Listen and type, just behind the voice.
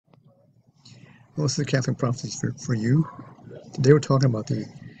Well, this is the Catholic Prophecies for you. Today we're talking about the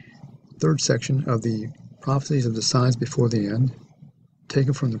third section of the Prophecies of the Signs Before the End,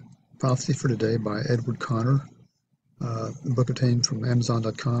 taken from the Prophecy for Today by Edward Connor. The book obtained from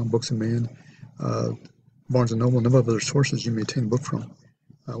Amazon.com, Books and Man, Barnes & Noble, and a number of other sources you may obtain the book from.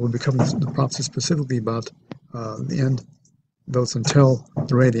 We'll be covering the prophecy specifically about the end, those until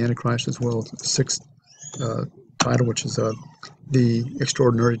the reign of the Antichrist, as well as the sixth title, which is the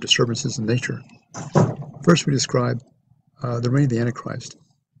extraordinary disturbances in nature. First, we describe the reign of the Antichrist,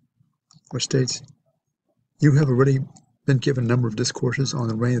 which states, "You have already been given a number of discourses on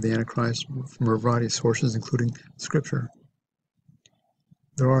the reign of the Antichrist from a variety of sources, including Scripture.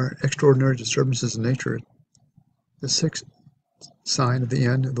 There are extraordinary disturbances in nature. The sixth sign of the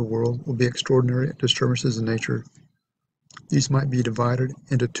end of the world will be extraordinary disturbances in nature. These might be divided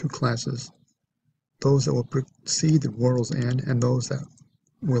into two classes, those that will precede the world's end and those that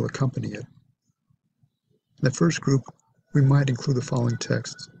will accompany it. In the first group, we might include the following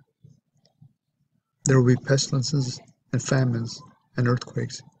texts. There will be pestilences and famines and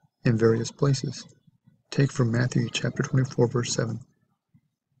earthquakes in various places. Take from Matthew chapter 24, verse 7.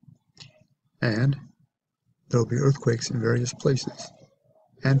 And there will be earthquakes in various places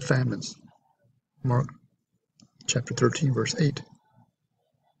and famines. Mark chapter 13, verse 8.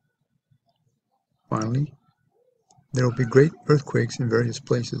 Finally, there will be great earthquakes in various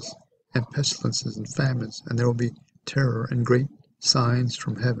places and pestilences and famines, and there will be terror and great signs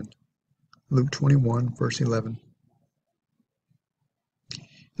from heaven. Luke 21, verse 11. In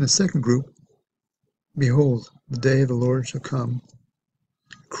the second group, behold, the day of the Lord shall come,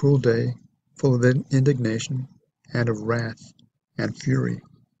 a cruel day, full of indignation and of wrath and fury,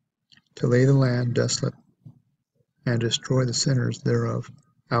 to lay the land desolate and destroy the sinners thereof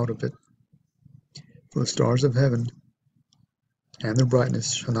out of it. For the stars of heaven and their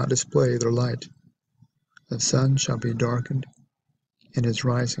brightness shall not display their light. The sun shall be darkened in his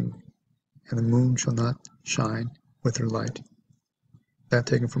rising, and the moon shall not shine with her light." That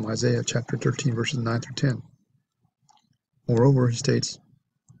taken from Isaiah chapter 13, verses 9 through 10. Moreover, he states,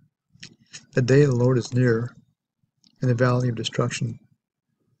 "The day of the Lord is near in the valley of destruction.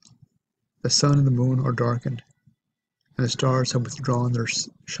 The sun and the moon are darkened, and the stars have withdrawn their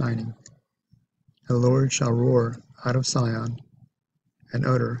shining. And the Lord shall roar out of Zion, and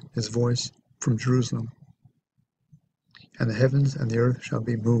utter his voice from Jerusalem. And the heavens and the earth shall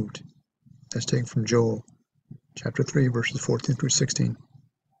be moved." That's taken from Joel chapter 3, verses 14 through 16.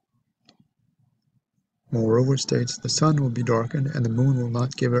 Moreover, it states, "The sun will be darkened, and the moon will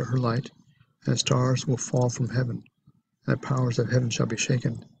not give it her light, and the stars will fall from heaven, and the powers of heaven shall be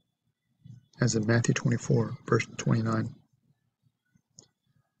shaken," as in Matthew 24, verse 29.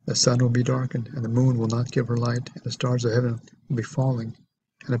 "The sun will be darkened, and the moon will not give her light, and the stars of heaven will be falling,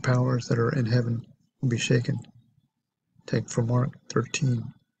 and the powers that are in heaven will be shaken." Take from Mark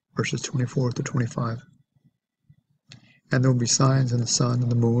 13, verses 24 to 25. "And there will be signs in the sun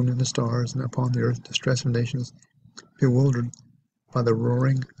and the moon and the stars, and upon the earth distress of nations, bewildered by the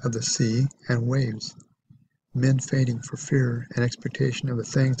roaring of the sea and waves, men fainting for fear and expectation of the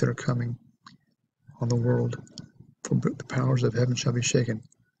things that are coming on the world, for the powers of heaven shall be shaken."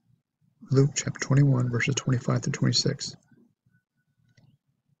 Luke chapter 21, verses 25 to 26.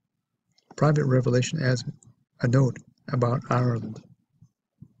 Private revelation adds a note about Ireland.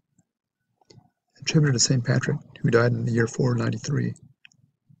 Attributed to St. Patrick, who died in the year 493.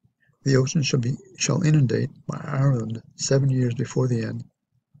 "The ocean shall inundate by Ireland 7 years before the end,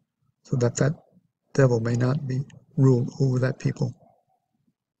 so that devil may not be ruled over that people."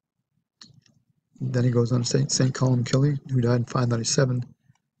 Then he goes on to St. Columcille, who died in 597.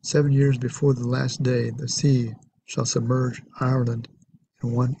 7 years before the last day, the sea shall submerge Ireland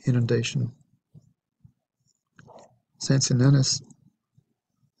in one inundation." St. Synenus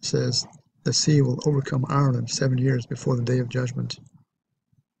says, "The sea will overcome Ireland 7 years before the day of judgment."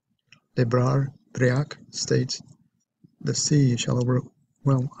 Le Briac states, "The sea shall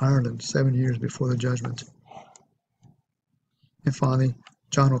overwhelm Ireland 7 years before the judgment." And finally,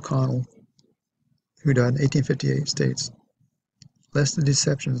 John O'Connell, who died in 1858, states, "Lest the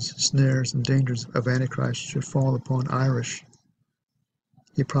deceptions, snares, and dangers of Antichrist should fall upon Irish,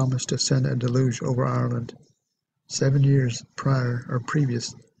 he promised to send a deluge over Ireland 7 years prior or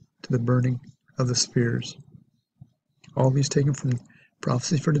previous to the burning of the spheres." All these taken from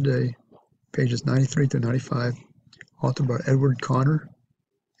Prophecy for Today, pages 93 through 95, authored by Edward Connor,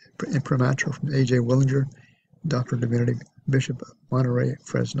 imprimatur from A.J. Willinger, Doctor of Divinity, Bishop of Monterey,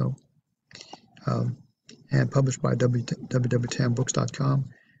 Fresno, and published by www.tambooks.com.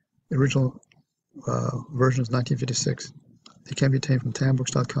 The original version is 1956. They can be obtained from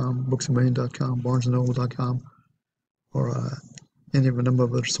tanbooks.com, booksofmillion.com, barnesandnoble.com, or any of a number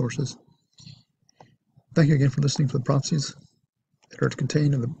of other sources. Thank you again for listening to the prophecies that are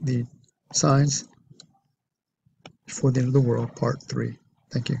contained in the signs before the end of the world, part 3.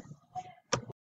 Thank you.